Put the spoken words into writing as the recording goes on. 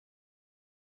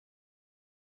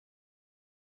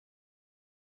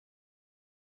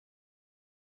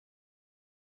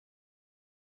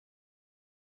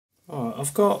Alright,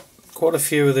 I've got quite a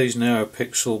few of these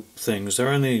Neopixel things. They're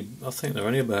only, I think they're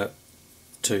only about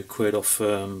 £2 off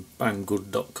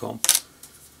Banggood.com.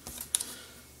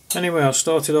 Anyway, I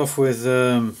started off with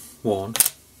one,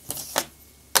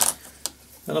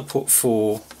 then I put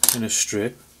 4 in a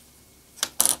strip,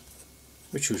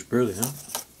 which was brilliant,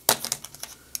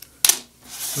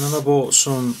 and then I bought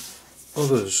some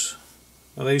others.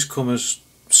 Now these come as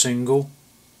single,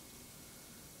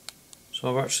 so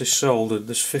I've actually soldered,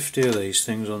 there's 50 of these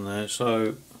things on there, so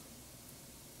it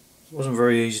wasn't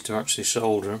very easy to actually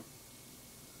solder them.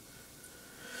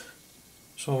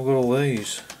 So I've got all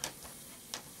these.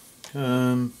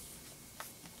 I'll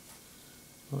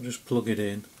just plug it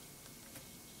in.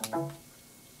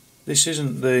 This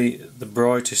isn't the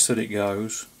brightest that it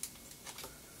goes,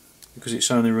 because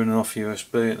it's only running off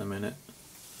USB at the minute.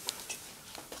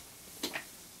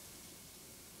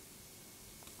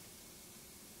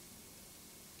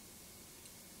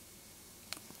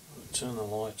 I'll turn the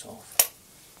light off.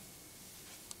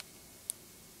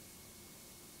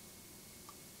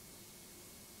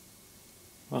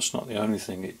 That's not the only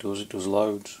thing it does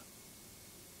loads.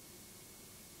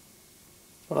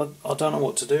 But I don't know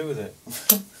what to do with it.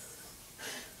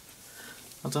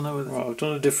 I don't know whether... Right, I've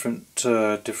done a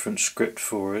different script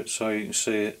for it so you can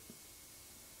see it.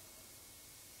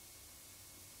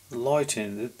 The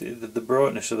lighting, the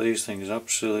brightness of these things is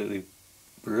absolutely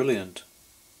brilliant.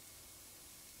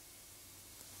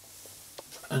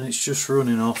 And it's just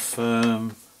running off...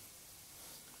 let's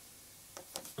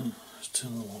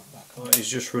turn the light back on. It's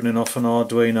just running off an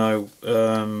Arduino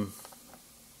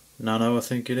Nano, I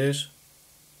think it is.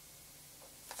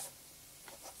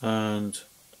 And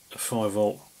a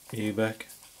 5V UBEC,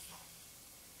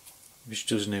 which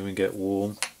doesn't even get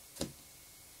warm.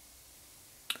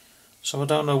 So I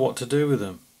don't know what to do with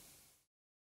them.